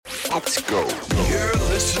Let's go. You're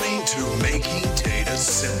listening to Making Data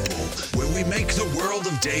Simple, where we make the world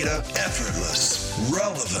of data effortless,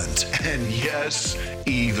 relevant, and yes,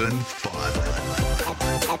 even fun.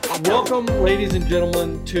 Welcome, ladies and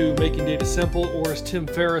gentlemen, to Making Data Simple, or as Tim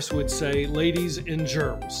Ferriss would say, ladies and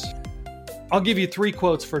germs. I'll give you 3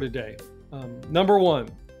 quotes for today. Number 1,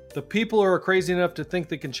 the people who are crazy enough to think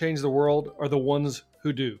they can change the world are the ones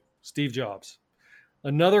who do. Steve Jobs.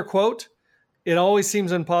 Another quote, it always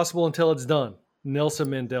seems impossible until it's done. Nelson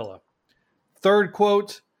Mandela. Third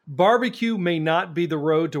quote, barbecue may not be the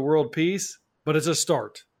road to world peace, but it's a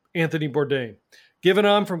start. Anthony Bourdain. Given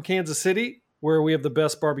I'm from Kansas City, where we have the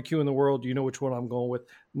best barbecue in the world, you know which one I'm going with.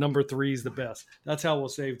 Number 3 is the best. That's how we'll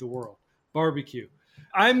save the world. Barbecue.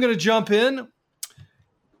 I'm going to jump in.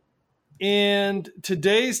 And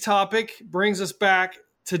today's topic brings us back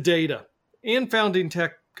to data and founding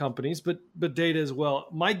tech companies, but data as well.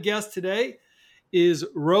 My guest today is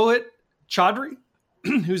Rohit Chaudhary,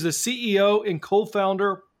 who's the CEO and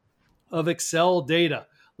co-founder of Excel Data.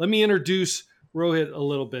 Let me introduce Rohit a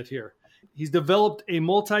little bit here. He's developed a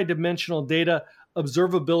multi-dimensional data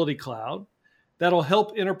observability cloud that'll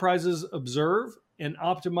help enterprises observe and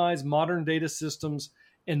optimize modern data systems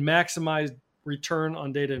and maximize return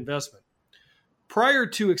on data investment. Prior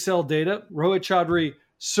to Excel Data, Rohit Chaudhary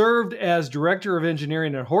served as Director of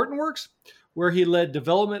Engineering at Hortonworks, where he led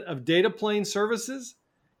development of data plane services,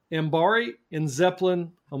 Ambari, and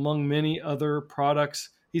Zeppelin, among many other products.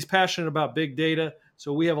 He's passionate about big data,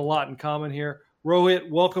 so we have a lot in common here. Rohit,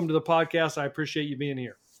 welcome to the podcast. I appreciate you being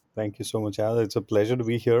here. Thank you so much, Al. It's a pleasure to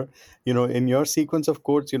be here. In your sequence of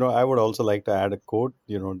quotes, I would also like to add a quote.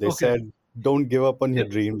 They said, don't give up on your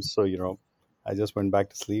dreams. So, I just went back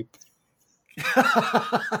to sleep.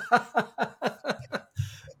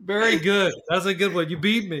 Very good. That's a good one. You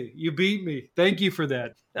beat me. Thank you for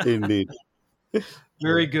that. Indeed.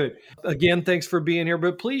 Very good. Again, thanks for being here.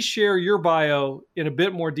 But please share your bio in a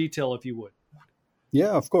bit more detail, if you would. Yeah,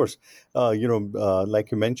 of course. Like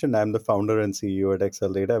you mentioned, I'm the founder and CEO at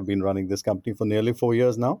Excel Data. I've been running this company for nearly 4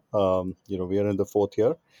 years now. We are in the 4th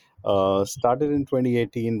year. Started in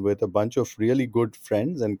 2018 with a bunch of really good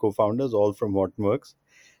friends and co-founders, all from Hortonworks.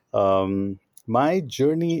 My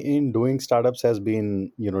journey in doing startups has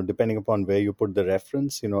been, depending upon where you put the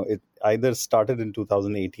reference, it either started in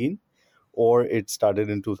 2018 or it started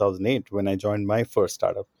in 2008 when I joined my first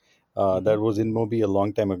startup. That was InMobi a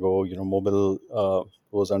long time ago. Mobile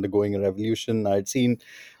was undergoing a revolution. I'd seen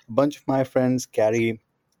a bunch of my friends carry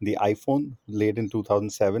the iPhone late in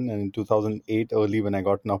 2007, and in 2008, early, when I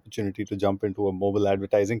got an opportunity to jump into a mobile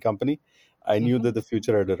advertising company, I knew that the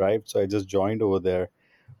future had arrived. So I just joined over there.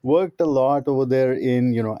 Worked a lot over there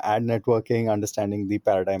in, ad networking, understanding the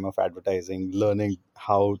paradigm of advertising, learning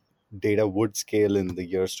how data would scale in the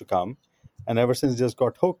years to come. And ever since, just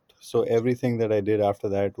got hooked. So everything that I did after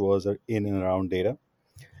that was in and around data.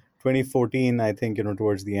 2014, I think,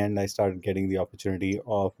 towards the end, I started getting the opportunity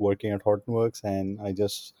of working at Hortonworks, and I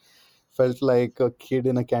just felt like a kid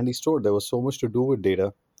in a candy store. There was so much to do with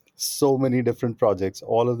data, so many different projects,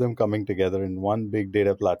 all of them coming together in one big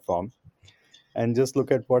data platform. And just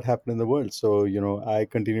look at what happened in the world. So, I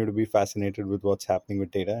continue to be fascinated with what's happening with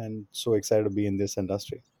data and so excited to be in this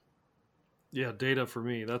industry. Yeah, data for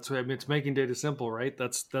me. It's making data simple, right?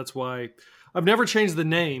 That's why I've never changed the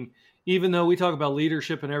name, even though we talk about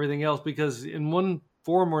leadership and everything else, because in one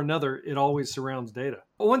form or another, it always surrounds data.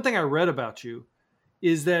 But one thing I read about you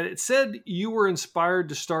is that it said you were inspired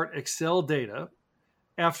to start Excel Data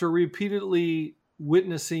after repeatedly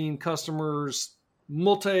witnessing customers'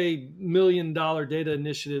 multi-million-dollar data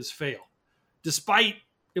initiatives fail, despite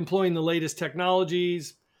employing the latest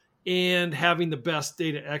technologies and having the best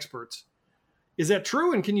data experts. Is that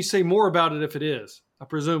true? And can you say more about it if it is? I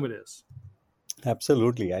presume it is.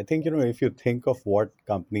 Absolutely. I think, if you think of what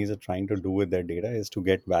companies are trying to do with their data is to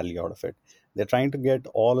get value out of it. They're trying to get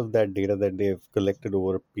all of that data that they've collected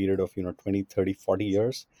over a period of, 20, 30, 40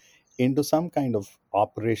 years into some kind of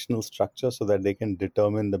operational structure so that they can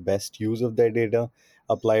determine the best use of their data,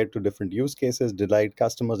 apply it to different use cases, delight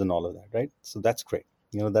customers and all of that, right? So that's great.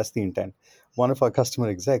 That's the intent. One of our customer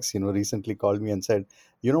execs, recently called me and said,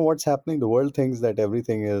 what's happening? The world thinks that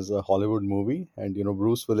everything is a Hollywood movie. And,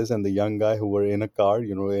 Bruce Willis and the young guy who were in a car,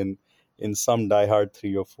 in some Die Hard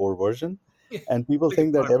 3 or 4 version. And people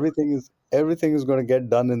think that everything is going to get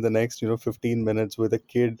done in the next 15 minutes with a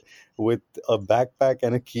kid with a backpack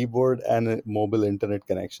and a keyboard and a mobile internet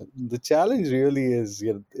connection. The challenge really is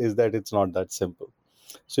that it's not that simple.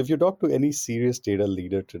 So if you talk to any serious data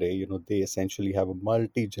leader today, they essentially have a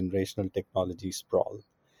multi-generational technology sprawl.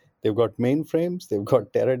 They've got mainframes, they've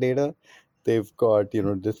got Teradata, They've got,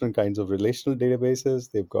 different kinds of relational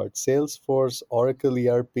databases. They've got Salesforce, Oracle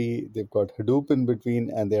ERP. They've got Hadoop in between,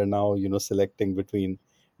 and they're now, selecting between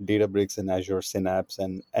Databricks and Azure Synapse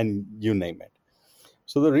and you name it.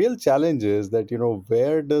 So the real challenge is that,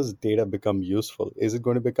 where does data become useful? Is it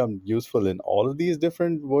going to become useful in all of these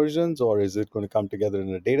different versions, or is it going to come together in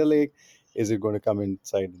a data lake? Is it going to come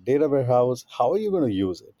inside a data warehouse? How are you going to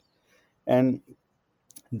use it? And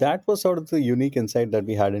that was sort of the unique insight that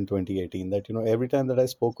we had in 2018, that, every time that I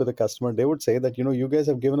spoke with a customer, they would say that, you guys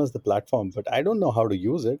have given us the platform, but I don't know how to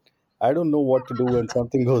use it. I don't know what to do when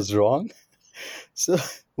something goes wrong. So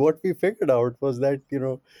what we figured out was that,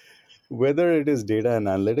 whether it is data and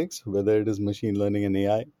analytics, whether it is machine learning and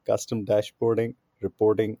AI, custom dashboarding,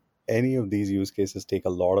 reporting, any of these use cases take a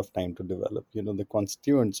lot of time to develop. The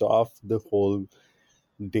constituents of the whole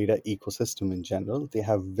data ecosystem in general, they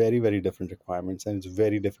have very, very different requirements, and it's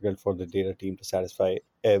very difficult for the data team to satisfy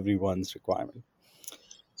everyone's requirement.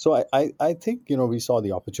 So I think, we saw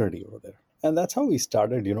the opportunity over there. And that's how we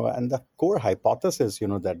started, and the core hypothesis,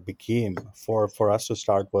 that became for us to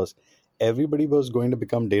start was everybody was going to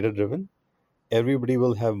become data driven. Everybody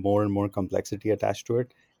will have more and more complexity attached to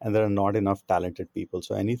it, and there are not enough talented people.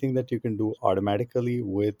 So anything that you can do automatically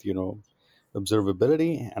with,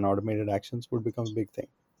 observability and automated actions would become a big thing.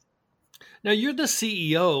 Now you're the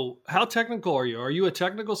CEO. How technical are you? Are you a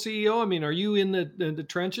technical CEO? I mean, are you in the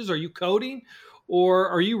trenches? Are you coding, or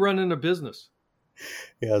are you running a business?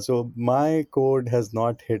 Yeah, so my code has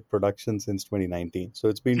not hit production since 2019. So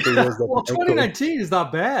it's been 2 years that Well, my code. 2019 is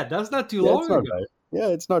not bad. That's not too Yeah, long it's not ago. bad. Yeah,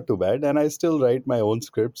 it's not too bad. And I still write my own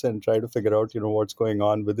scripts and try to figure out, what's going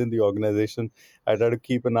on within the organization. I try to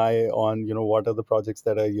keep an eye on, what are the projects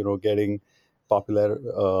that are, getting popular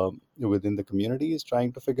within the communities,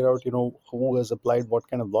 trying to figure out, who has applied what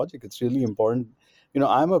kind of logic. It's really important.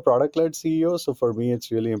 I'm a product-led CEO, so for me,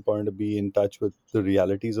 it's really important to be in touch with the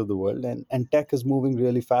realities of the world. And tech is moving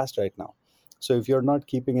really fast right now. So if you're not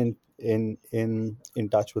keeping in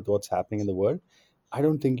touch with what's happening in the world, I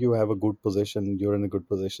don't think you have a good position. You're in a good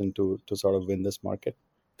position to sort of win this market.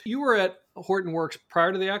 You were at Hortonworks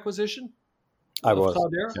prior to the acquisition I of was,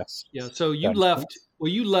 Cloudera? yes. Yeah. So you That's left. correct. Well,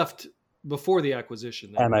 you left before the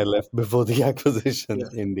acquisition. Then, And I right? left before the acquisition,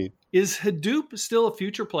 Yeah. indeed. Is Hadoop still a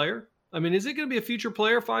future player? I mean, is it going to be a future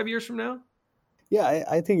player 5 years from now? Yeah,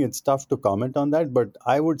 I think it's tough to comment on that, but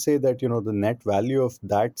I would say that, the net value of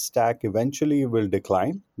that stack eventually will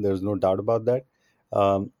decline. There's no doubt about that.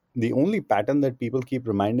 The only pattern that people keep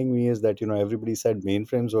reminding me is that, everybody said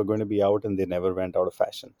mainframes were going to be out and they never went out of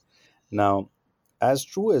fashion. Now, as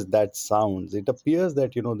true as that sounds, it appears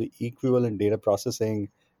that, the equivalent data processing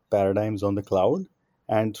paradigms on the cloud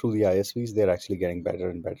and through the ISVs, they're actually getting better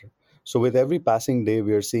and better. So with every passing day,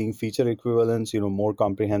 we are seeing feature equivalence, more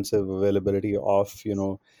comprehensive availability of,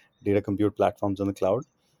 data compute platforms on the cloud.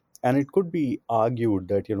 And it could be argued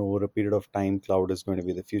that, over a period of time, cloud is going to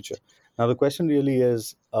be the future. Now, the question really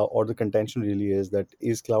is, or the contention really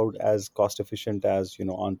is cloud as cost efficient as,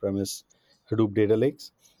 on-premise Hadoop data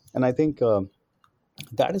lakes? And I think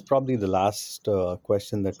that is probably the last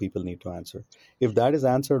question that people need to answer. If that is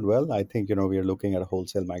answered well, I think, we are looking at a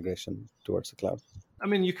wholesale migration towards the cloud. I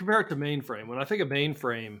mean, you compare it to mainframe. When I think of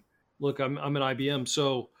mainframe, look, I'm an IBM,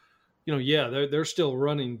 so yeah, they're still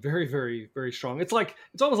running very, very, very strong. It's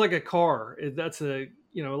almost like a car. That's a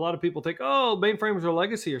lot of people think, oh, mainframes are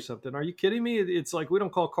legacy or something. Are you kidding me? It's like we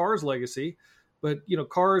don't call cars legacy, but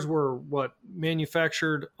cars were what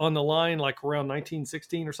manufactured on the line like around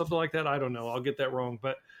 1916 or something like that. I don't know. I'll get that wrong,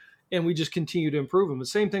 and we just continue to improve them. The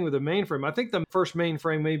same thing with the mainframe. I think the first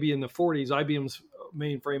mainframe maybe in the 40s. IBM's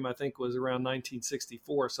mainframe I think was around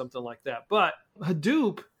 1964, something like that. But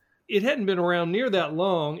Hadoop, it hadn't been around near that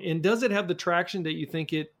long, and does it have the traction that you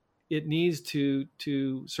think it needs to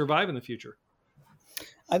survive in the future?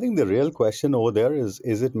 I think the real question over there is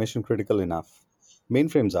it mission critical enough?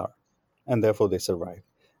 Mainframes are, and therefore they survive.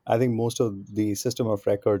 I think most of the system of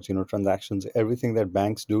records, transactions, everything that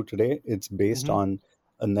banks do today, it's based Mm-hmm. on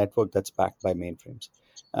a network that's backed by mainframes.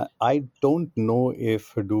 I don't know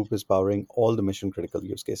if Hadoop is powering all the mission critical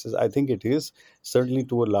use cases. I think it is certainly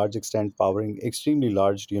to a large extent powering extremely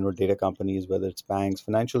large, data companies, whether it's banks,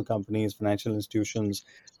 financial companies, financial institutions,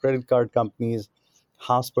 credit card companies,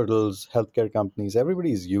 hospitals, healthcare companies.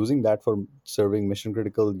 Everybody is using that for serving mission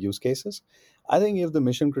critical use cases. I think if the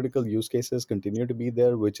mission critical use cases continue to be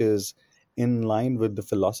there, which is in line with the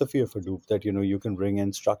philosophy of Hadoop, that you can bring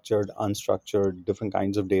in structured, unstructured, different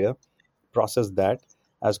kinds of data, process that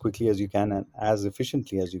as quickly as you can and as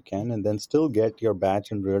efficiently as you can, and then still get your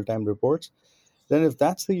batch and real time reports. Then, if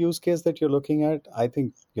that's the use case that you're looking at, I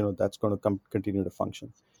think that's going to continue to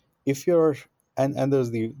function. If you're and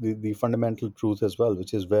there's the fundamental truth as well,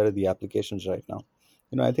 which is where are the applications right now.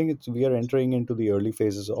 I think we are entering into the early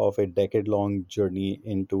phases of a decade long journey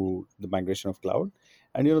into the migration of cloud.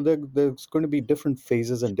 And there's going to be different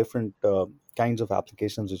phases and different kinds of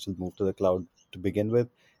applications which will move to the cloud to begin with,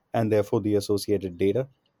 and therefore the associated data,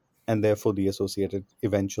 and therefore the associated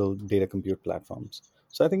eventual data compute platforms.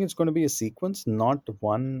 So I think it's going to be a sequence, not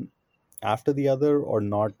one after the other, or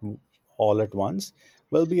not all at once.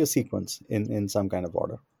 Will be a sequence in some kind of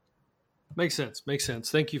order. Makes sense. Makes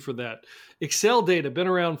sense. Thank you for that. Excel Data, been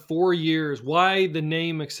around 4 years. Why the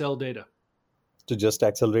name Excel Data? To just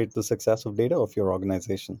accelerate the success of data of your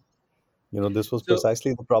organization. This was So,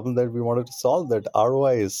 precisely the problem that we wanted to solve, that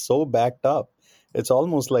ROI is so backed up. It's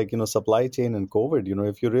almost like, supply chain and COVID.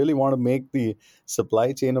 If you really want to make the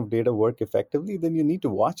supply chain of data work effectively, then you need to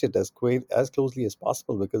watch it as closely as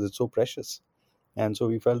possible, because it's so precious. And so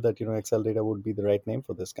we felt that, Excel Data would be the right name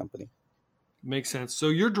for this company. makes sense. So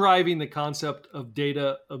you're driving the concept of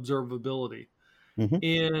data observability, Hmm.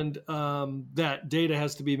 and that data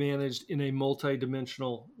has to be managed in a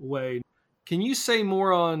multidimensional way. Can you say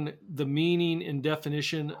more on the meaning and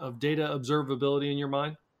definition of data observability in your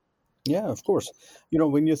mind? Yeah, of course.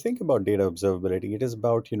 When you think about data observability, it is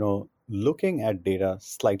about, looking at data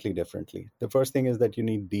slightly differently. The first thing is that you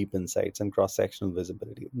need deep insights and cross-sectional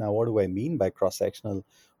visibility. Now, what do I mean by cross-sectional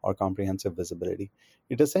or comprehensive visibility?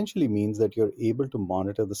 It essentially means that you're able to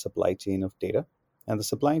monitor the supply chain of data. And the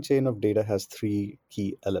supply chain of data has three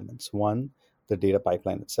key elements. One, the data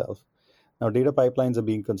pipeline itself. Now, data pipelines are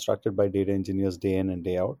being constructed by data engineers day in and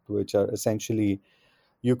day out, which are essentially,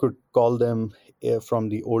 you could call them from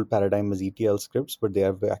the old paradigm as ETL scripts, but they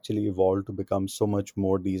have actually evolved to become so much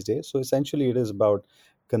more these days. So essentially, it is about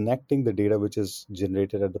connecting the data which is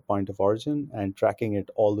generated at the point of origin and tracking it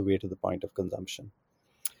all the way to the point of consumption.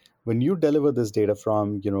 When you deliver this data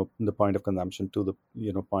from the point of consumption to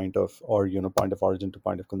the point of, or point of origin to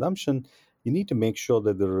point of consumption, you need to make sure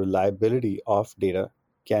that the reliability of data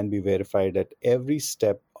can be verified at every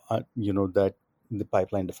step that the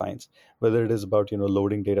pipeline defines, whether it is about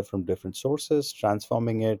loading data from different sources,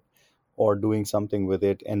 transforming it, or doing something with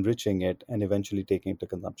it, enriching it, and eventually taking it to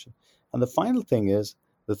consumption. And the final thing is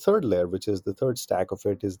the third layer, which is the third stack of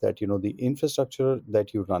it, is that the infrastructure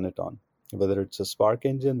that you run it on, whether it's a Spark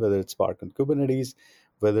engine, whether it's Spark and Kubernetes,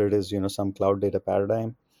 whether it is some cloud data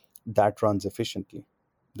paradigm, that runs efficiently.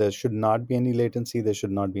 There should not be any latency. There should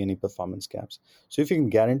not be any performance gaps. So if you can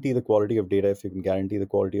guarantee the quality of data, if you can guarantee the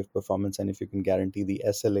quality of performance, and if you can guarantee the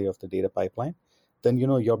SLA of the data pipeline, then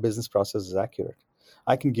your business process is accurate.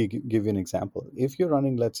 I can give you an example. If you're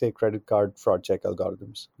running, let's say, credit card fraud check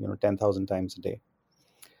algorithms, 10,000 times a day,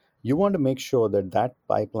 you want to make sure that that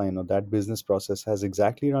pipeline or that business process has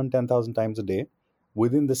exactly run 10,000 times a day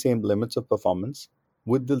within the same limits of performance,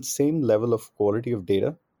 with the same level of quality of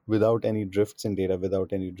data, without any drifts in data,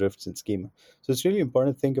 without any drifts in schema. So it's really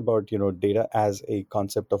important to think about data as a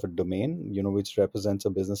concept of a domain, which represents a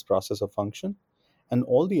business process or function, and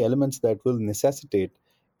all the elements that will necessitate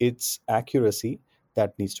its accuracy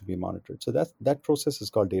that needs to be monitored. So that process is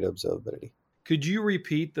called data observability. Could you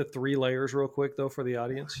repeat the three layers real quick, though, for the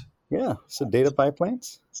audience? Yeah. So data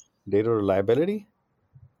pipelines, data reliability,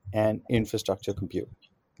 and infrastructure compute.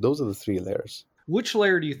 Those are the three layers. Which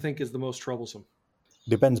layer do you think is the most troublesome?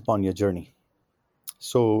 Depends upon your journey.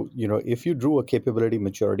 So, if you drew a capability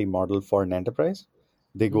maturity model for an enterprise,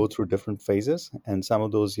 they go through different phases. And some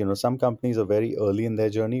of those, some companies are very early in their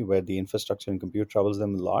journey where the infrastructure and compute troubles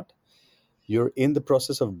them a lot. You're in the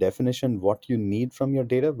process of definition what you need from your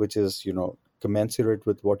data, which is, commensurate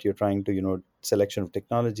with what you're trying to, selection of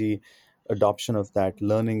technology, adoption of that,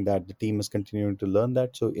 learning that, the team is continuing to learn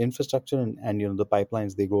that. So infrastructure and the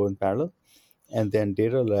pipelines, they go in parallel. And then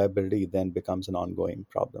data reliability then becomes an ongoing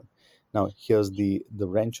problem. Now, here's the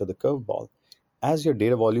wrench or the curveball. As your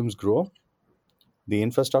data volumes grow, the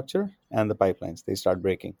infrastructure and the pipelines, they start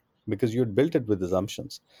breaking, because you had built it with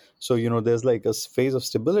assumptions. So, there's like a phase of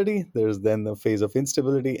stability, there's then a phase of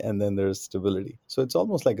instability, and then there's stability. So it's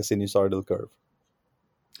almost like a sinusoidal curve.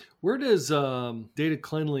 Where does data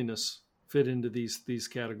cleanliness fit into these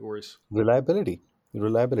categories? Reliability.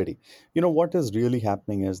 What is really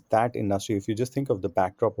happening is that industry, if you just think of the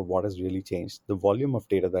backdrop of what has really changed, the volume of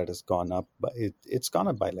data that has gone up, but it's gone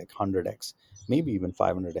up by like 100x, maybe even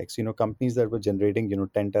 500x. Companies that were generating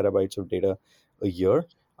 10 terabytes of data a year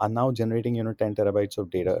are now generating 10 terabytes of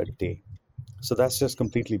data a day. So that's just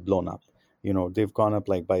completely blown up. They've gone up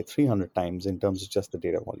like by 300 times in terms of just the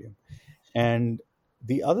data volume. And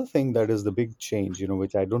the other thing that is the big change,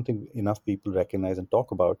 which I don't think enough people recognize and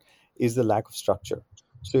talk about, is the lack of structure.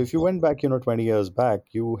 So if you went back, 20 years back,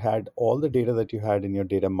 you had all the data that you had in your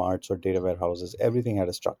data marts or data warehouses. Everything had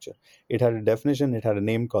a structure. It had a definition. It had a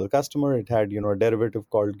name called customer. It had, a derivative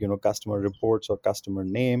called, customer reports or customer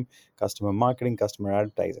name, customer marketing, customer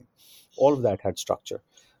advertising. All of that had structure.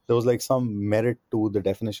 There was like some merit to the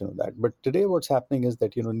definition of that. But today what's happening is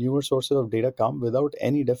that, newer sources of data come without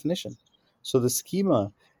any definition. So the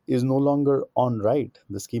schema is no longer on write.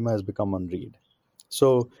 The schema has become on read.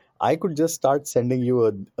 So I could just start sending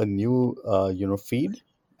you a new feed,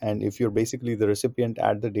 and if you're basically the recipient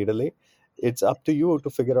at the data lake, it's up to you to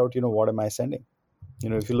figure out what am I sending.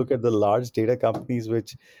 If you look at the large data companies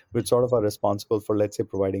which sort of are responsible for, let's say,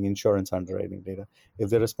 providing insurance underwriting data,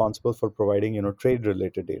 if they're responsible for providing trade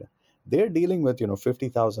related data, they're dealing with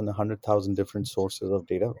 50,000, 100,000 different sources of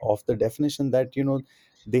data of the definition that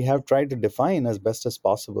they have tried to define as best as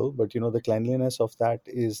possible, but the cleanliness of that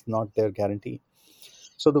is not their guarantee.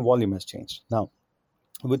 So the volume has changed. Now,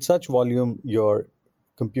 with such volume, your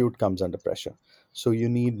compute comes under pressure. So you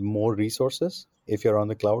need more resources. If you're on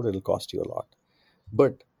the cloud, it'll cost you a lot.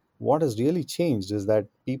 But what has really changed is that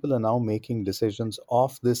people are now making decisions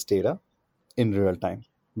off this data in real time,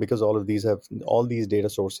 because all these data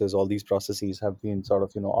sources, all these processes have been sort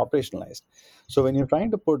of operationalized. So when you're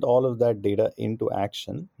trying to put all of that data into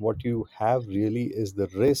action, what you have really is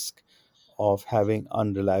the risk of having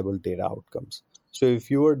unreliable data outcomes. So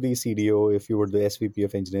if you were the CDO, if you were the SVP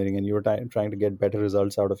of engineering, and you were trying to get better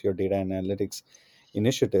results out of your data and analytics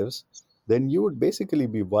initiatives, then you would basically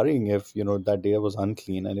be worrying if that data was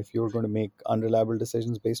unclean, and if you were going to make unreliable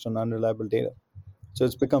decisions based on unreliable data. So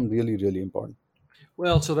it's become really, really important.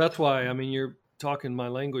 Well, so that's why, I mean, you're talking my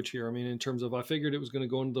language here. I mean, in terms of, I figured it was going to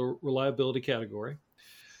go into the reliability category.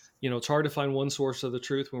 It's hard to find one source of the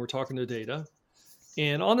truth when we're talking to data.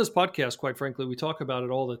 And on this podcast, quite frankly, we talk about it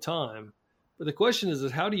all the time. But the question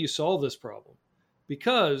is how do you solve this problem?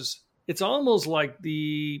 Because it's almost like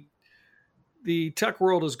the tech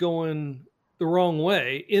world is going the wrong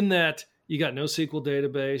way, in that you got no SQL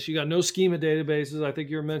database, you got no schema databases. I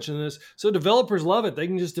think you were mentioning this. So developers love it. They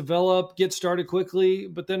can just develop, get started quickly,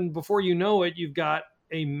 but then before you know it, you've got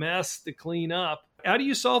a mess to clean up. How do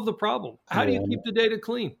you solve the problem? How do you keep the data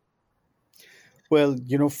clean? Well,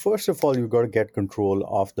 first of all, you've got to get control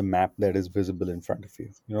of the map that is visible in front of you.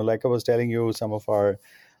 Like I was telling you, some of our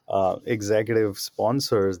executive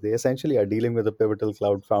sponsors, they essentially are dealing with the Pivotal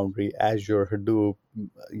Cloud Foundry, Azure, Hadoop,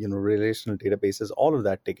 relational databases, all of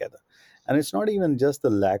that together. And it's not even just the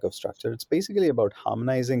lack of structure. It's basically about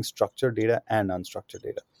harmonizing structured data and unstructured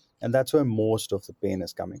data. And that's where most of the pain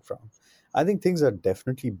is coming from. I think things are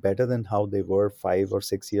definitely better than how they were 5 or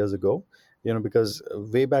 6 years ago. Because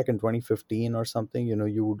way back in 2015 or something,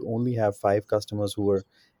 you would only have 5 customers who were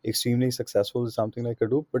extremely successful with something like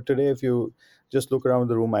Hadoop. But today, if you just look around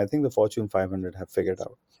the room, I think the Fortune 500 have figured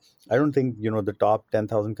out. I don't think, the top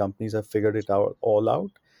 10,000 companies have figured it out all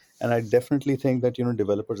out. And I definitely think that,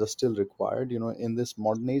 developers are still required, in this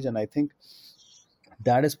modern age. And I think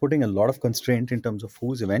that is putting a lot of constraint in terms of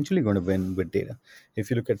who's eventually going to win with data. If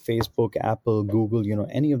you look at Facebook, Apple, Google,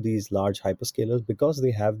 any of these large hyperscalers, because they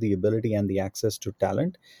have the ability and the access to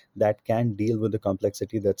talent that can deal with the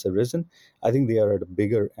complexity that's arisen, I think they are at a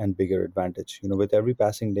bigger and bigger advantage. With every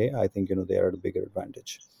passing day, I think, they are at a bigger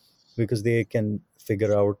advantage because they can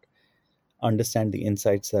figure out, understand the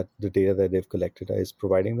insights that the data that they've collected is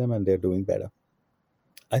providing them, and they're doing better.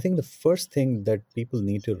 I think the first thing that people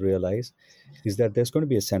need to realize is that there's going to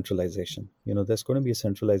be a centralization. There's going to be a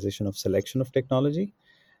centralization of selection of technology,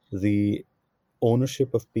 the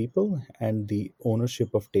ownership of people, and the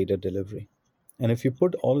ownership of data delivery. And if you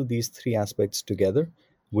put all of these 3 aspects together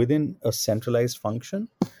within a centralized function,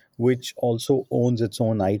 which also owns its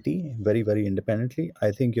own IT very, very independently,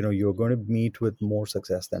 I think, you're going to meet with more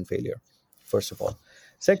success than failure, first of all.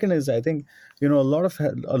 Second is, I think, a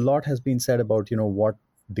lot has been said about, what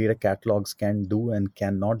data catalogs can do and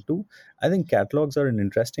cannot do. I think catalogs are an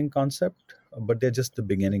interesting concept, but they're just the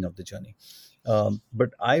beginning of the journey.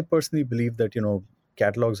 But I personally believe that,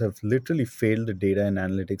 catalogs have literally failed the data and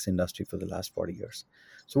analytics industry for the last 40 years.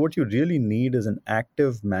 So what you really need is an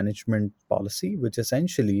active management policy, which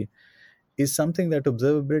essentially is something that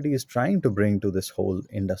observability is trying to bring to this whole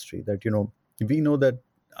industry. That, we know that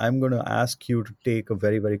I'm going to ask you to take a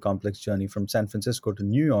very, very complex journey from San Francisco to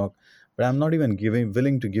New York, but I'm not even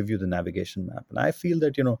willing to give you the navigation map. And I feel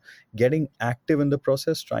that, getting active in the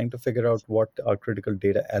process, trying to figure out what our critical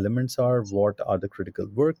data elements are, what are the critical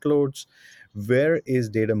workloads, where is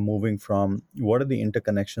data moving from, what are the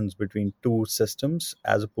interconnections between 2 systems,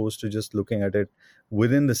 as opposed to just looking at it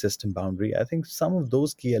within the system boundary. I think some of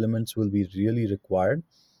those key elements will be really required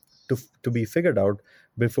to be figured out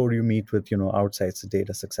before you meet with outside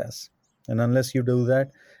data success. And unless you do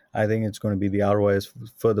that, I think it's going to be the ROI is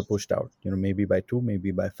further pushed out, maybe by 2,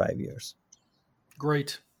 maybe by 5 years.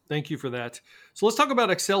 Great. Thank you for that. So let's talk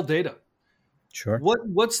about Excel data. Sure.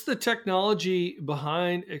 What's the technology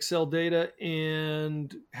behind Excel data,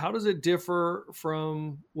 and how does it differ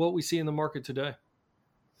from what we see in the market today?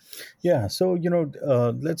 Yeah, so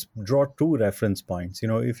let's draw 2 reference points.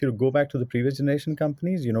 If you go back to the previous generation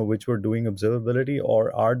companies, which were doing observability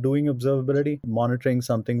or are doing observability, monitoring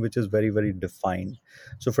something which is very, very defined.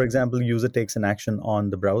 So, for example, user takes an action on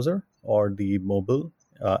the browser or the mobile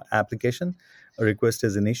application. A request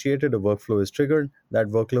is initiated, a workflow is triggered. That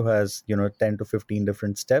workflow has 10 to 15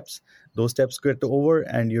 different steps. Those steps get over,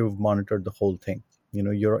 and you've monitored the whole thing.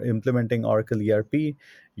 You're implementing Oracle ERP.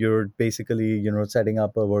 You're basically setting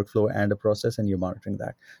up a workflow and a process, and you're monitoring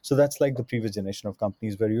that. So that's like the previous generation of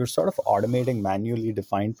companies where you're sort of automating manually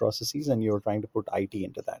defined processes, and you're trying to put IT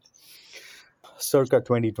into that. Circa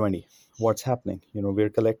 2020, what's happening? We're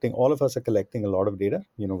collecting, all of us are collecting a lot of data.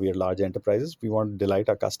 We are large enterprises. We want to delight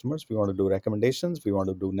our customers. We want to do recommendations. We want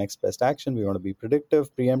to do next best action. We want to be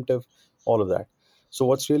predictive, preemptive, all of that. So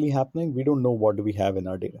what's really happening? We don't know what do we have in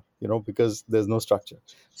our data, because there's no structure.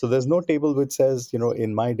 So there's no table which says,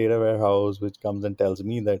 in my data warehouse, which comes and tells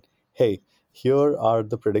me that, hey, here are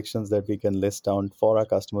the predictions that we can list down for our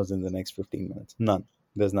customers in the next 15 minutes. None.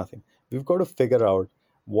 There's nothing. We've got to figure out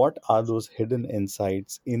what are those hidden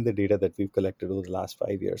insights in the data that we've collected over the last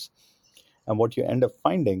 5 years. And what you end up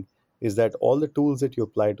finding is that all the tools that you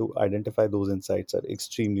apply to identify those insights are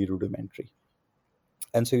extremely rudimentary.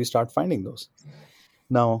 And so you start finding those.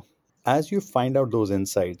 Now, as you find out those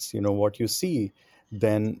insights, what you see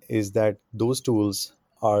then is that those tools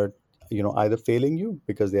are, either failing you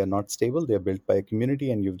because they are not stable, they are built by a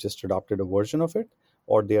community and you've just adopted a version of it,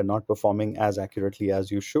 or they are not performing as accurately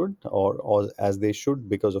as you should or as they should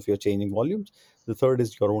because of your changing volumes. The third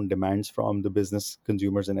is your own demands from the business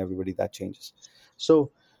consumers and everybody that changes.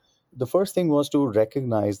 So the first thing was to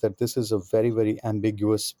recognize that this is a very, very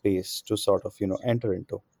ambiguous space to sort of, enter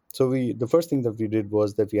into. So the first thing that we did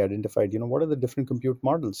was that we identified, what are the different compute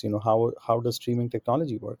models? How does streaming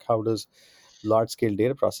technology work? How does large scale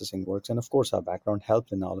data processing works? And of course, our background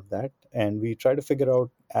helped in all of that. And we try to figure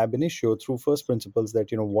out ab initio through first principles that,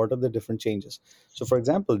 what are the different changes? So for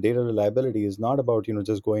example, data reliability is not about,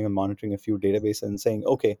 just going and monitoring a few databases and saying,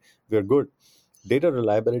 okay, we're good. Data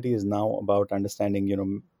reliability is now about understanding,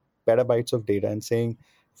 petabytes of data and saying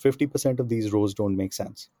 50% of these rows don't make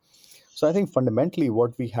sense. So I think fundamentally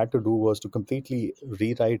what we had to do was to completely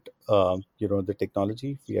rewrite, the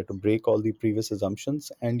technology. We had to break all the previous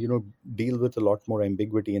assumptions and, deal with a lot more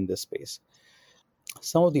ambiguity in this space.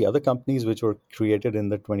 Some of the other companies which were created in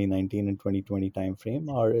the 2019 and 2020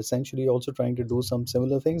 timeframe are essentially also trying to do some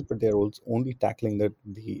similar things, but they're also only tackling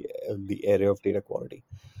the area of data quality.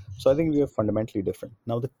 So I think we are fundamentally different.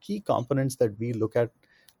 Now, the key components that we look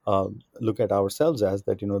at ourselves as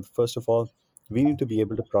that, first of all, we need to be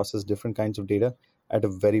able to process different kinds of data at a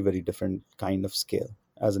very, very different kind of scale.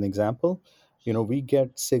 As an example, we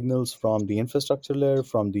get signals from the infrastructure layer,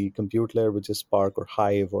 from the compute layer, which is Spark or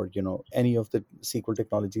Hive or, any of the SQL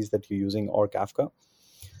technologies that you're using or Kafka.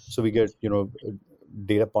 So we get,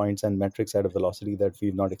 data points and metrics at a velocity that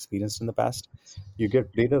we've not experienced in the past. You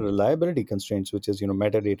get data reliability constraints, which is,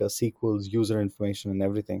 metadata, SQLs, user information, and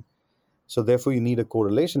everything. So therefore, you need a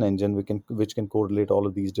correlation engine which can correlate all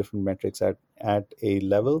of these different metrics at a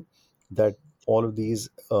level that all of these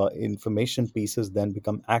information pieces then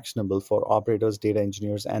become actionable for operators, data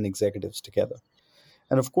engineers, and executives together.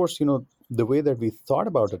 And of course, the way that we thought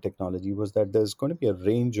about a technology was that there's going to be a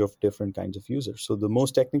range of different kinds of users. So the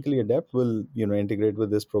most technically adept will, integrate with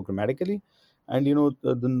this programmatically. And,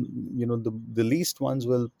 the least ones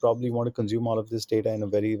will probably want to consume all of this data in a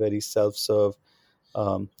very, very self-serve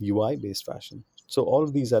UI based fashion. So all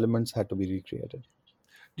of these elements had to be recreated.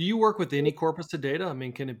 Do you work with any corpus of data? I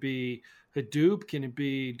mean, can it be Hadoop? Can it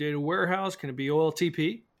be data warehouse? Can it be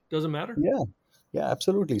OLTP? Doesn't matter. Yeah,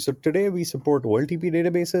 absolutely. So today we support OLTP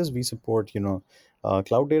databases. We support,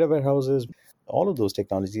 cloud data warehouses, all of those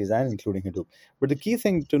technologies, and including Hadoop. But the key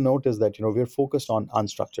thing to note is that, we're focused on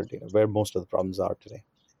unstructured data, where most of the problems are today.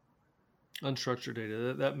 Unstructured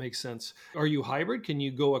data, that makes sense. Are you hybrid? Can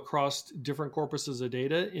you go across different corpuses of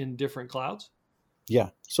data in different clouds? Yeah.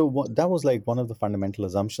 So that was like one of the fundamental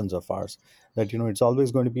assumptions of ours, that, it's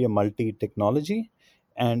always going to be a multi-technology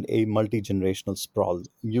and a multi-generational sprawl.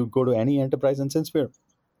 You go to any enterprise, and since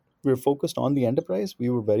we're focused on the enterprise, we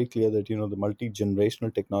were very clear that, the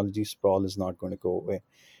multi-generational technology sprawl is not going to go away.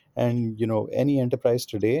 And, any enterprise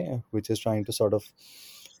today which is trying to sort of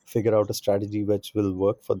figure out a strategy which will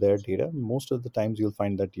work for their data, most of the times you'll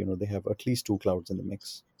find that they have at least two clouds in the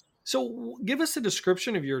mix. So, give us a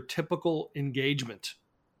description of your typical engagement,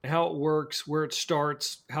 how it works, where it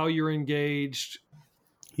starts, how you're engaged.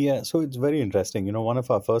 Yeah, so it's very interesting. One of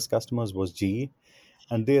our first customers was GE,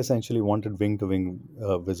 and they essentially wanted wing to wing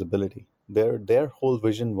visibility. Their whole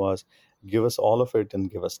vision was give us all of it and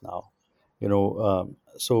give us now.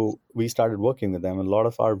 So we started working with them. A lot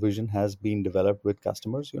of our vision has been developed with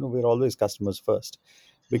customers. We're always customers first,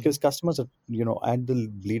 because customers are at the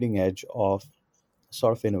bleeding edge of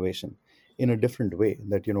sort of innovation in a different way,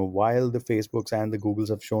 that while the Facebooks and the Googles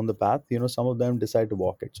have shown the path, some of them decide to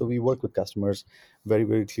walk it. So we work with customers very,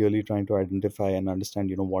 very clearly, trying to identify and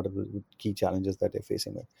understand what are the key challenges that they're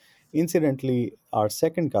facing with. Incidentally, our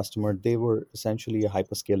second customer, they were essentially a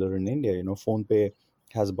hyperscaler in India. PhonePe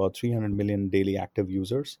has about 300 million daily active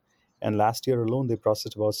users, and last year alone they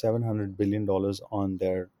processed about $700 billion on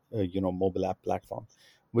their mobile app platform,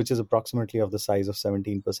 which is approximately of the size of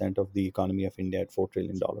 17% of the economy of India at $4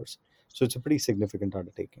 trillion. So it's a pretty significant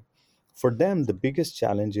undertaking. For them, the biggest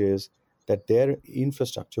challenge is that their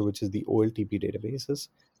infrastructure, which is the OLTP databases,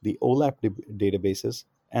 the OLAP databases,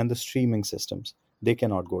 and the streaming systems, they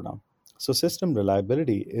cannot go down. So system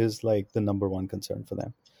reliability is like the number one concern for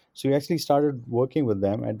them. So we actually started working with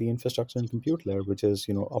them at the infrastructure and compute layer, which is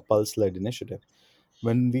a pulse-led initiative.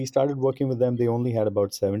 When we started working with them, they only had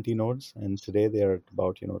about 70 nodes, and today they are at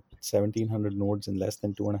about 1,700 nodes in less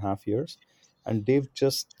than 2.5 years. And they've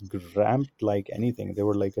just ramped like anything. They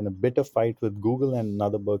were like in a bit of fight with Google and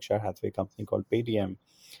another Berkshire Hathaway company called Paytm,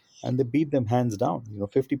 and they beat them hands down.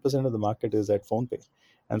 50% of the market is at PhonePe,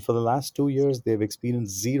 and for the last 2 years, they've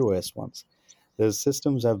experienced zero S1s. Their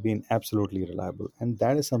systems have been absolutely reliable, and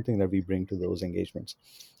that is something that we bring to those engagements.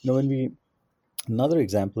 When we Another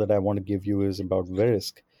example that I want to give you is about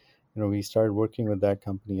Verisk. We started working with that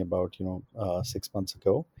company about 6 months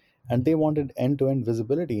ago, and they wanted end-to-end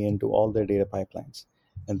visibility into all their data pipelines.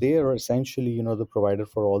 And they are essentially the provider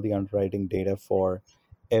for all the underwriting data for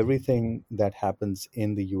everything that happens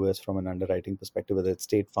in the US from an underwriting perspective, whether it's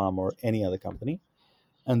State Farm or any other company.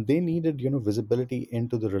 And they needed visibility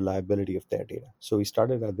into the reliability of their data. So we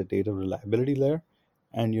started at the data reliability layer,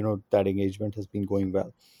 and that engagement has been going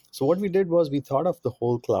well. So what we did was we thought of the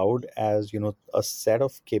whole cloud as a set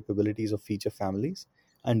of capabilities of feature families,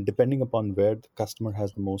 and depending upon where the customer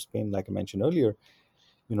has the most pain, like I mentioned earlier,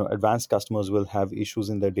 advanced customers will have issues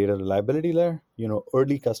in their data reliability layer.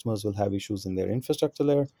 Early customers will have issues in their infrastructure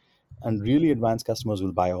layer, and really advanced customers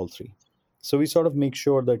will buy all three. So we sort of make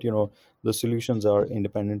sure that the solutions are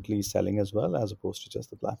independently selling as well, as opposed to just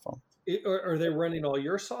the platform. Are they running all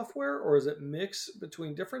your software, or is it mixed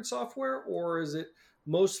between different software, or is it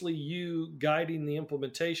mostly you guiding the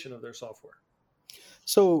implementation of their software?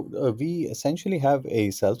 So we essentially have a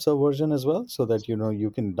self-serve version as well, so that you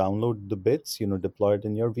can download the bits, deploy it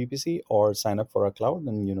in your VPC, or sign up for our cloud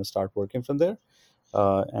and start working from there.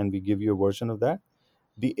 And we give you a version of that.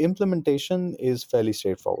 The implementation is fairly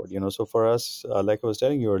straightforward. So for us, like I was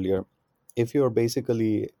telling you earlier, if you're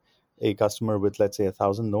basically a customer with, let's say,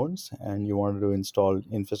 1,000 nodes and you wanted to install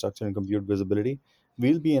infrastructure and compute visibility,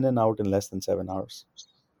 we'll be in and out in less than 7 hours.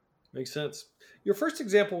 Makes sense. Your first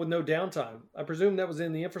example with no downtime, I presume that was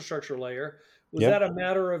in the infrastructure layer. Was Yep. that a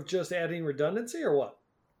matter of just adding redundancy or what?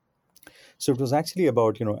 So it was actually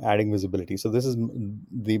about adding visibility. So this is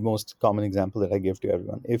the most common example that I give to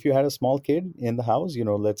everyone. If you had a small kid in the house,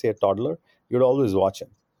 let's say a toddler, you'd always watch him.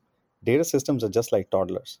 Data systems are just like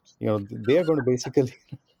toddlers. They are going to basically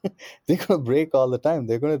they're going to break all the time.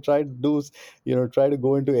 They're going to try to do, try to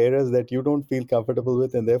go into areas that you don't feel comfortable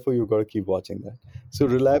with, and therefore you've got to keep watching that. So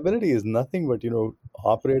reliability is nothing but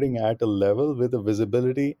operating at a level with a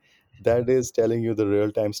visibility that is telling you the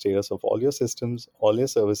real-time status of all your systems, all your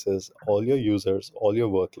services, all your users, all your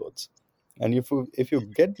workloads. And if you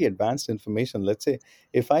get the advanced information, let's say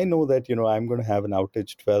if I know that I'm going to have an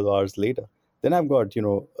outage 12 hours later, then I've got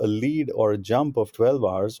a lead or a jump of 12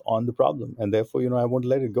 hours on the problem, and therefore I won't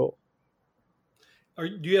let it go.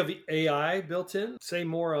 Do you have the AI built in? Say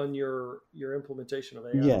more on your implementation of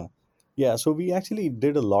AI. Yeah, so we actually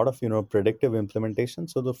did a lot of predictive implementation.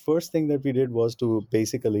 So the first thing that we did was to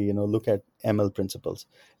basically look at ML principles.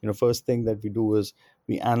 First thing that we do is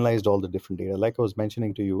we analyzed all the different data, like I was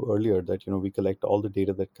mentioning to you earlier, that we collect all the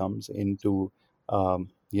data that comes into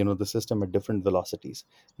the system at different velocities.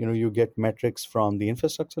 You get metrics from the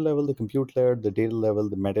infrastructure level, the compute layer, the data level,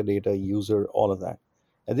 the metadata, user, all of that.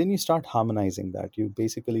 And then you start harmonizing that. You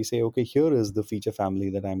basically say, okay, here is the feature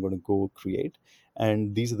family that I'm going to go create,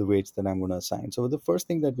 and these are the weights that I'm going to assign. So the first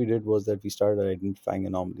thing that we did was that we started identifying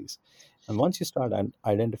anomalies. And once you start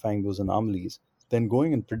identifying those anomalies, then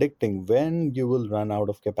going and predicting when you will run out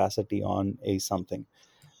of capacity on a something.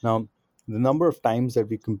 Now, the number of times that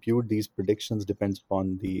we compute these predictions depends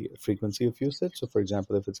upon the frequency of usage. So, for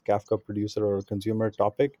example, if it's Kafka producer or a consumer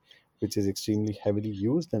topic, which is extremely heavily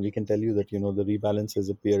used, then we can tell you that the rebalance is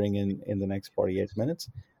appearing in the next 48 minutes.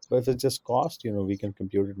 But if it's just cost, we can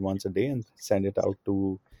compute it once a day and send it out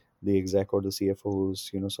to the exec or the CFO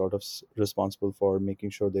who's sort of responsible for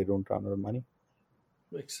making sure they don't run out of money.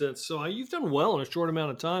 Makes sense. So you've done well in a short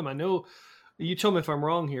amount of time. I know you tell me if I'm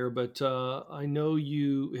wrong here, but I know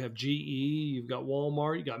you have GE, you've got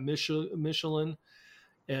Walmart, you got Michelin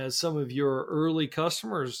as some of your early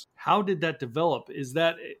customers. How did that develop? Is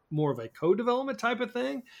that more of a co-development type of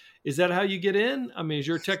thing? Is that how you get in? I mean, is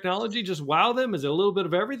your technology just wow them? Is it a little bit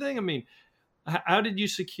of everything? I mean, how did you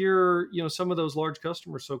secure some of those large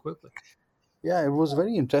customers so quickly? Yeah, it was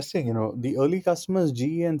very interesting. The early customers,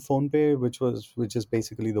 GE and PhonePe, which is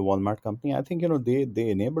basically the Walmart company. I think they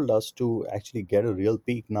enabled us to actually get a real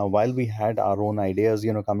peak. Now, while we had our own ideas,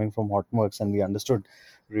 coming from Hortonworks, and we understood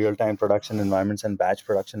real time production environments and batch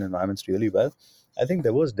production environments really well, I think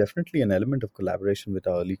there was definitely an element of collaboration with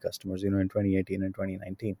our early customers. In 2018 and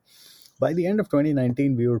 2019. By the end of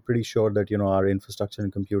 2019, we were pretty sure that our infrastructure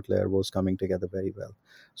and compute layer was coming together very well.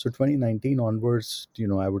 So 2019 onwards,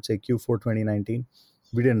 I would say Q4 2019,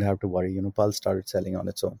 we didn't have to worry. Pulse started selling on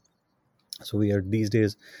its own. So we are these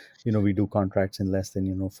days, we do contracts in less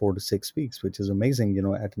than 4 to 6 weeks, which is amazing.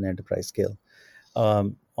 At an enterprise scale.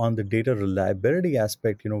 On the data reliability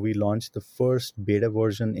aspect, we launched the first beta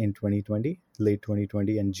version in 2020, late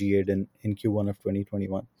 2020, and GA'd in Q1 of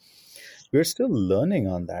 2021. We're still learning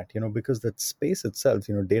on that, because that space itself,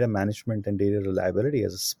 data management and data reliability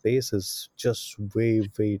as a space is just way,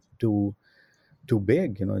 way too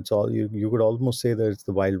big. It's all you could almost say that it's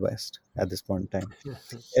the Wild West at this point in time.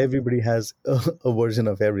 Everybody has a version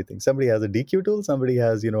of everything. Somebody has a DQ tool, somebody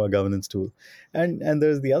has a governance tool, and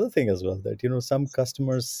there's the other thing as well, that some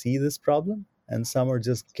customers see this problem and some are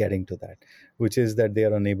just getting to that, which is that they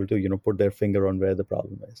are unable to put their finger on where the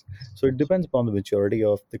problem is. So it depends upon the maturity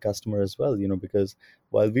of the customer as well, because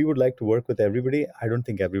while we would like to work with everybody, I don't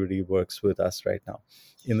think everybody works with us right now,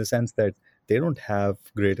 in the sense that they don't have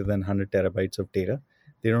greater than 100 terabytes of data.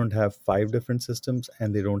 They don't have 5 different systems,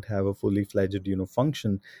 and they don't have a fully fledged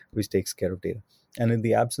function which takes care of data. And in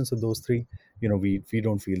the absence of those three, we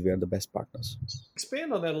don't feel we are the best partners.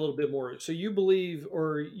 Expand on that a little bit more. So you believe,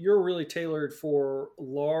 or you're really tailored for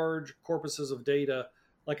large corpuses of data,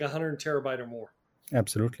 like 100 terabyte or more.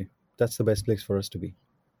 Absolutely. That's the best place for us to be.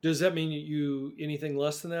 Does that mean anything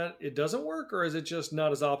less than that, it doesn't work, or is it just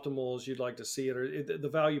not as optimal as you'd like to see it, or the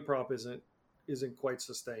value prop isn't quite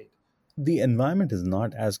sustained? The environment is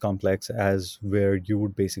not as complex as where you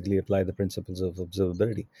would basically apply the principles of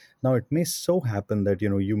observability. Now, it may so happen that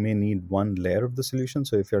you may need one layer of the solution.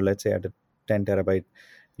 So if you're, let's say, at a 10 terabyte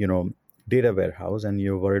data warehouse and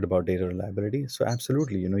you're worried about data reliability, so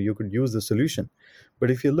absolutely you could use the solution.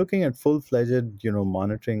 But if you're looking at full-fledged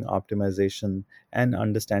monitoring, optimization, and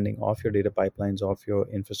understanding of your data pipelines, of your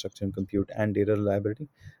infrastructure and compute and data reliability,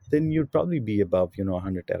 then you'd probably be above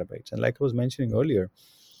 100 terabytes. And like I was mentioning earlier,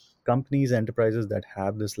 companies, enterprises that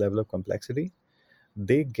have this level of complexity,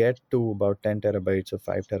 they get to about 10 terabytes or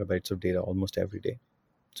 5 terabytes of data almost every day.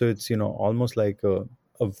 So it's almost like a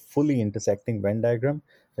fully intersecting Venn diagram,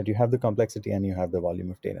 that you have the complexity and you have the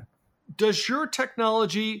volume of data. Does your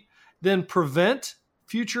technology then prevent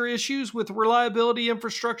future issues with reliability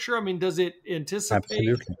infrastructure? I mean, does it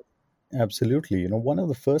anticipate? Absolutely. One of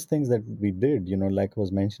the first things that we did, like I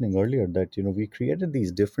was mentioning earlier, that, we created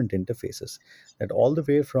these different interfaces, that all the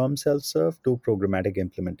way from self-serve to programmatic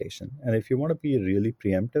implementation. And if you want to be really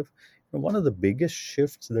preemptive, one of the biggest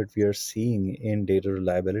shifts that we are seeing in data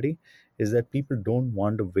reliability is that people don't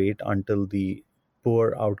want to wait until the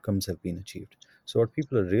poor outcomes have been achieved. So what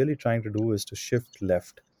people are really trying to do is to shift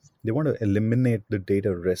left. They want to eliminate the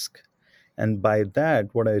data risk. And by that,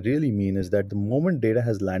 what I really mean is that the moment data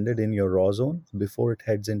has landed in your raw zone, before it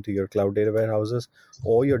heads into your cloud data warehouses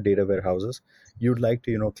or your data warehouses, you'd like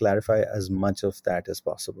to, clarify as much of that as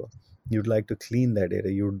possible. You'd like to clean that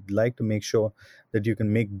data. You'd like to make sure that you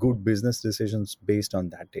can make good business decisions based on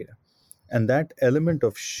that data. And that element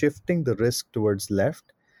of shifting the risk towards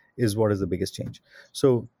left is what is the biggest change.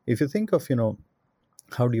 So if you think of,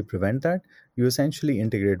 how do you prevent that? You essentially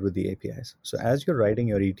integrate with the APIs. So as you're writing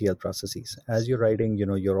your ETL processes, as you're writing,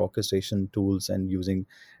 your orchestration tools and using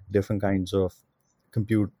different kinds of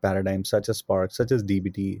compute paradigms, such as Spark, such as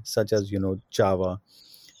DBT, such as, Java,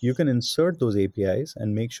 you can insert those APIs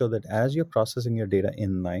and make sure that as you're processing your data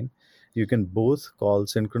inline, you can both call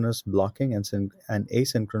synchronous blocking and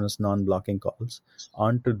asynchronous non-blocking calls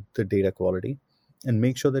onto the data quality. and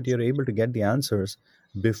make sure that you're able to get the answers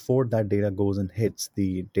before that data goes and hits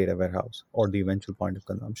the data warehouse or the eventual point of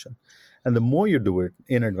consumption. And the more you do it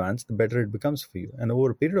in advance, the better it becomes for you. And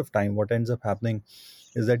over a period of time, what ends up happening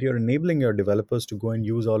is that you're enabling your developers to go and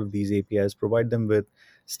use all of these APIs, provide them with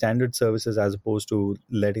standard services as opposed to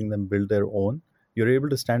letting them build their own. You're able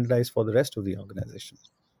to standardize for the rest of the organization.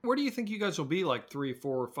 Where do you think you guys will be like 3,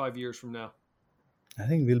 4, or 5 years from now? I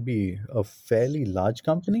think we'll be a fairly large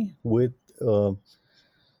company with the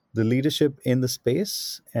leadership in the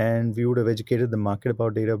space, and we would have educated the market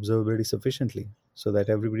about data observability sufficiently so that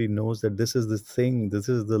everybody knows that this is the thing, this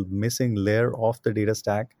is the missing layer of the data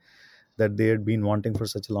stack that they had been wanting for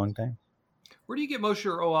such a long time. Where do you get most of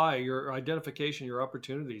your OI, your identification, your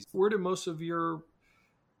opportunities? Where do most of your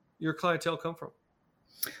clientele come from?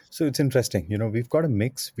 So it's interesting. We've got a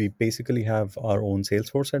mix. We basically have our own sales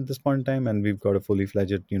force at this point in time, and we've got a fully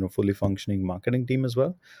fledged, fully functioning marketing team as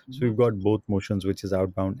well. So we've got both motions, which is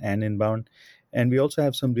outbound and inbound. And we also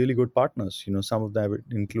have some really good partners. Some of that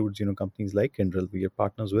includes, companies like Kyndryl. We are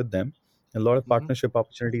partners with them. A lot of partnership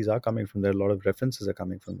opportunities are coming from there. A lot of references are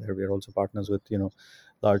coming from there. We are also partners with,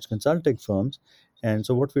 large consulting firms. And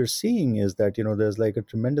so what we're seeing is that, there's like a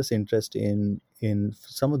tremendous interest in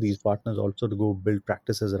some of these partners also to go build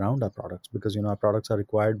practices around our products, because, our products are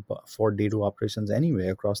required for data operations anyway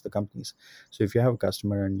across the companies. So if you have a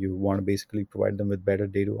customer and you want to basically provide them with better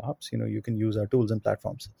data ops, you can use our tools and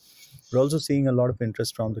platforms. We're also seeing a lot of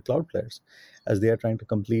interest from the cloud players as they are trying to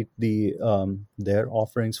complete their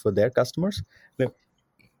offerings for their customers.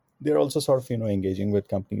 They're also sort of, engaging with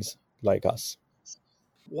companies like us.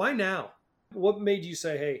 Why now? What made you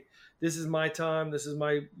say, hey, this is my time, this is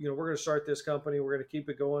my, we're going to start this company, we're going to keep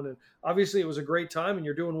it going? And obviously it was a great time and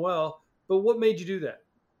you're doing well, but what made you do that?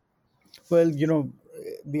 Well,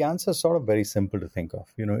 the answer is sort of very simple to think of.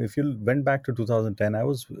 If you went back to 2010,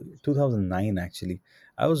 2009 actually,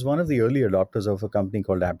 I was one of the early adopters of a company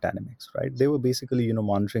called AppDynamics, right? They were basically,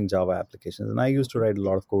 monitoring Java applications. And I used to write a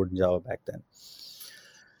lot of code in Java back then.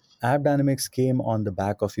 AppDynamics came on the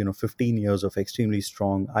back of 15 years of extremely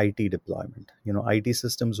strong IT deployment. IT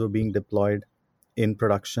systems were being deployed in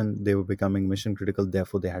production. They were becoming mission critical.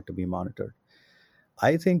 Therefore, they had to be monitored.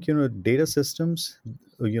 I think data systems,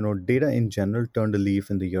 data in general turned a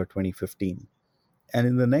leaf in the year 2015. And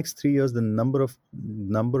in the next 3 years, the number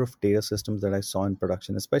of data systems that I saw in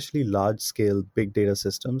production, especially large scale big data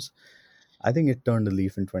systems, I think it turned a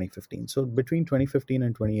leaf in 2015. So between 2015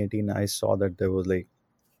 and 2018, I saw that there was like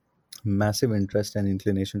massive interest and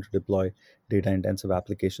inclination to deploy data intensive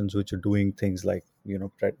applications which are doing things like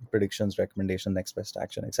predictions, recommendation, next best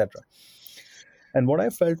action, etc. And what I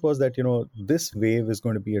felt was that this wave is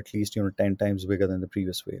going to be at least 10 times bigger than the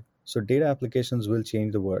previous wave. So data applications will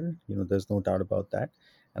change the world. There's no doubt about that.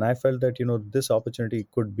 And I felt that this opportunity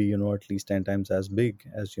could be at least 10 times as big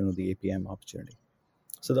as the APM opportunity.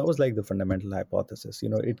 So that was like the fundamental hypothesis.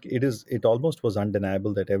 It almost was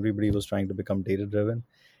undeniable that everybody was trying to become data driven.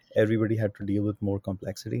 Everybody had to deal with more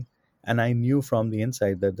complexity. And I knew from the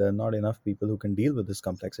inside that there are not enough people who can deal with this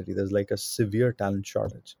complexity. There's like a severe talent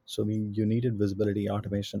shortage. So you needed visibility,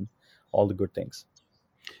 automation, all the good things.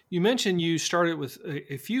 You mentioned you started with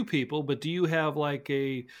a few people, but do you have like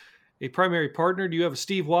a primary partner? Do you have a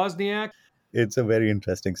Steve Wozniak? It's a very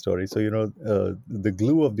interesting story. So, the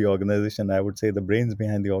glue of the organization, I would say the brains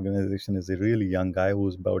behind the organization is a really young guy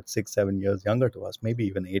who's about 6-7 years younger to us, maybe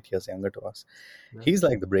even 8 years younger to us. Nice. He's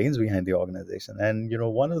like the brains behind the organization. And,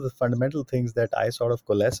 one of the fundamental things that I sort of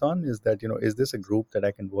coalesce on is that, is this a group that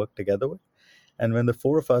I can work together with? And when the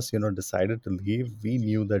four of us, decided to leave, we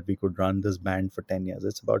knew that we could run this band for 10 years.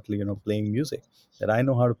 It's about, playing music. That I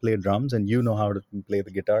know how to play drums and you know how to play the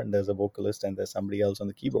guitar, and there's a vocalist and there's somebody else on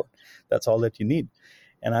the keyboard. That's all that you need.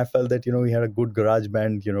 And I felt that, we had a good garage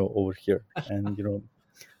band, over here. And,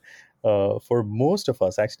 for most of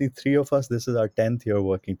us, actually 3 of us, this is our 10th year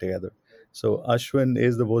working together. So Ashwin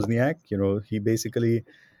is the Wozniak. He basically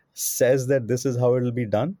says that this is how it'll be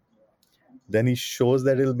done. Then he shows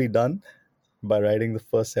that it'll be done by writing the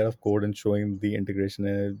first set of code and showing the integration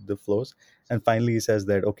and the flows. And finally, he says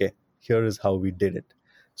that, okay, here is how we did it.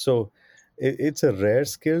 So it's a rare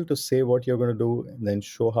skill to say what you're going to do and then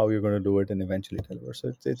show how you're going to do it and eventually deliver.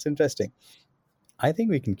 So it's interesting. I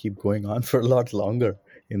think we can keep going on for a lot longer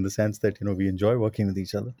in the sense that, we enjoy working with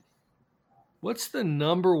each other. What's the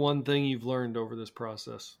number one thing you've learned over this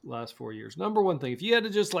process, last 4 years? Number one thing, if you had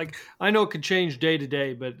to just I know it could change day to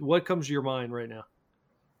day, but what comes to your mind right now?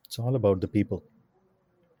 It's all about the people.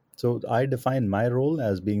 So I define my role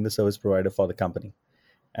as being the service provider for the company,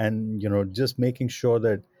 and just making sure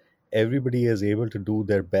that everybody is able to do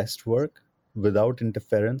their best work without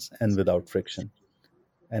interference and without friction.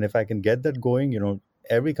 And if I can get that going,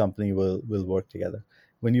 every company will work together.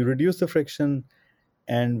 When you reduce the friction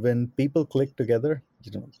and when people click together,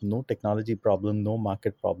 no technology problem, no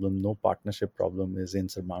market problem, no partnership problem is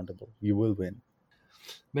insurmountable. You will win.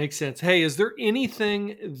 Makes sense. Hey, is there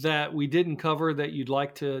anything that we didn't cover that you'd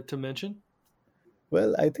like to mention?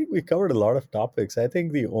 Well, I think we covered a lot of topics. I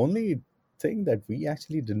think the only thing that we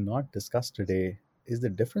actually did not discuss today is the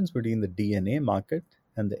difference between the DNA market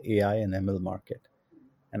and the AI and ML market.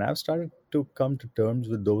 And I've started to come to terms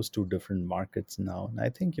with those two different markets now. And I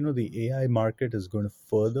think, the AI market is going to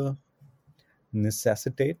further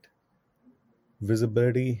necessitate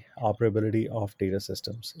visibility, operability of data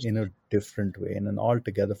systems in a different way, in an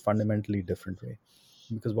altogether fundamentally different way.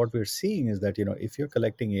 Because what we're seeing is that, if you're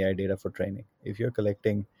collecting AI data for training, if you're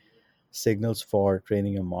collecting signals for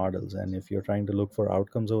training your models, and if you're trying to look for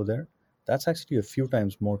outcomes over there, that's actually a few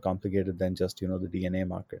times more complicated than just, the DNA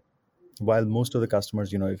market. While most of the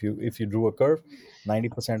customers, if you drew a curve,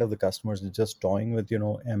 90% of the customers are just toying with,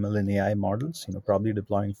 ML and AI models, probably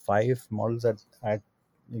deploying 5 models at a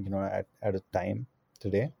time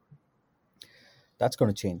today. That's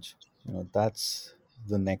going to change. That's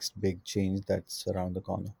the next big change that's around the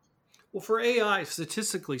corner. Well, for AI,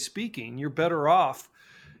 statistically speaking, you're better off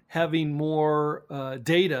having more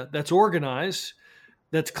data that's organized,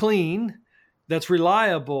 that's clean, that's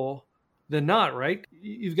reliable than not, right?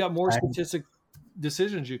 You've got more statistic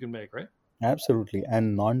decisions you can make, right? Absolutely.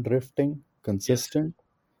 And non-drifting, consistent. Yes.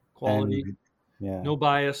 Quality, and no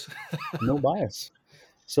bias. No bias.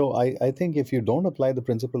 So I think if you don't apply the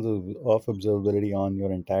principles of observability on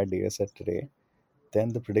your entire data set today,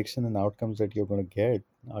 then the prediction and outcomes that you're going to get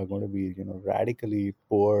are going to be, radically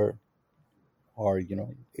poor or,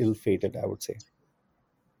 ill-fated, I would say.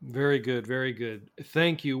 Very good. Very good.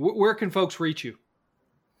 Thank you. Where can folks reach you?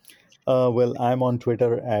 Well, I'm on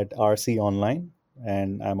Twitter at RC Online,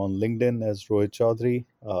 and I'm on LinkedIn as Rohit Chaudhary.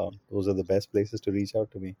 Those are the best places to reach out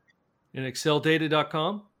to me. And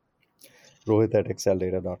exceldata.com? Rohit at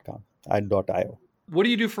exceldata.com, .io. What do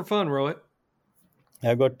you do for fun, Rohit?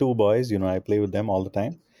 I've got 2 boys. I play with them all the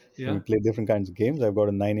time. Yeah. We play different kinds of games. I've got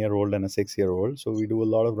a 9-year-old and a 6-year-old. So we do a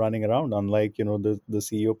lot of running around. Unlike, the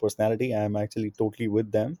CEO personality, I'm actually totally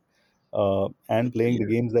with them and playing the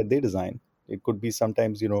games that they design. It could be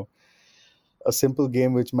sometimes, a simple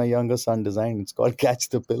game which my younger son designed. It's called Catch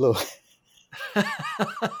the Pillow.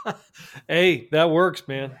 Hey, that works,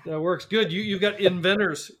 man. That works. Good. You've got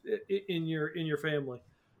inventors in your family.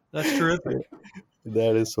 That's terrific.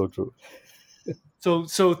 That is so true.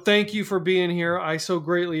 So thank you for being here. I so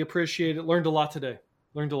greatly appreciate it. Learned a lot today.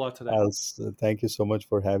 Thank you so much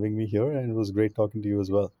for having me here, and it was great talking to you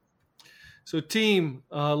as well. So team,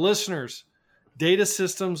 listeners, data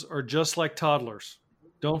systems are just like toddlers.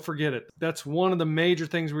 Don't forget it. That's one of the major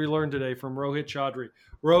things we learned today from Rohit Chaudhary.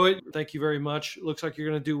 Rohit, thank you very much. Looks like you're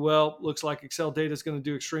going to do well. Looks like Excel Data is going to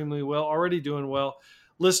do extremely well, already doing well.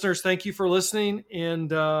 Listeners, thank you for listening.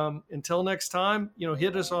 And until next time,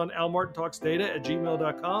 hit us on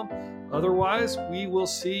almartintalksdata@gmail.com. Otherwise, we will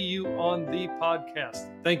see you on the podcast.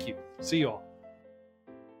 Thank you. See you all.